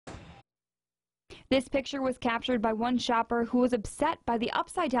This picture was captured by one shopper who was upset by the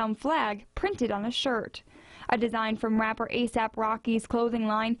upside-down flag printed on a shirt. A design from rapper A$AP Rocky's clothing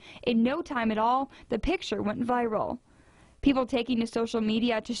line. In no time at all, the picture went viral. People taking to social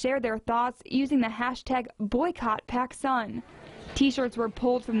media to share their thoughts using the hashtag #BoycottPacSun. T-shirts were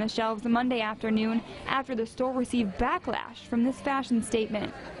pulled from the shelves Monday afternoon after the store received backlash from this fashion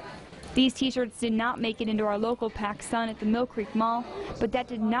statement. These T-shirts did not make it into our local PacSun at the Mill Creek Mall, but that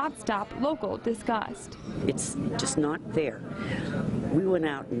did not stop local disgust. It's just not fair. We went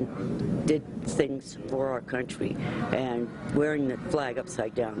out and did things for our country, and wearing the flag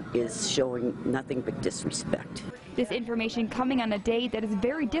upside down is showing nothing but disrespect. This information coming on a day that is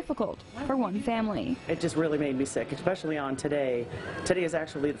very difficult for one family. It just really made me sick, especially on today. Today is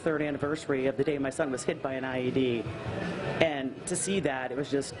actually the 3rd anniversary of the day my son was hit by an IED. And to see that, it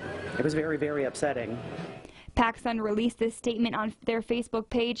was very, very upsetting. PacSun released this statement on their Facebook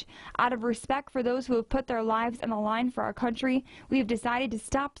page. Out of respect for those who have put their lives on the line for our country, we have decided to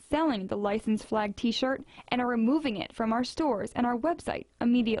stop selling the license flag T-shirt and are removing it from our stores and our website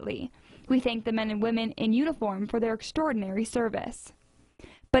immediately. We thank the men and women in uniform for their extraordinary service.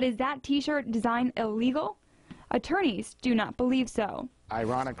 But is that T-shirt design illegal? Attorneys do not believe so.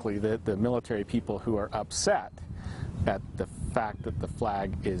 Ironically, the military people who are upset at the fact that the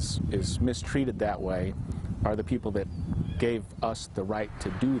flag is mistreated that way are the people that gave us the right to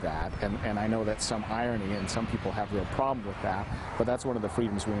do that, and I know that's some irony and some people have a real problem with that, but that's one of the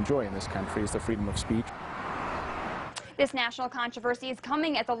freedoms we enjoy in this country, is the freedom of speech. This national controversy is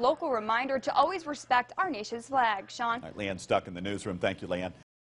coming as a local reminder to always respect our nation's flag. Sean? All right, Leanne Stuck in the newsroom. Thank you, Leanne.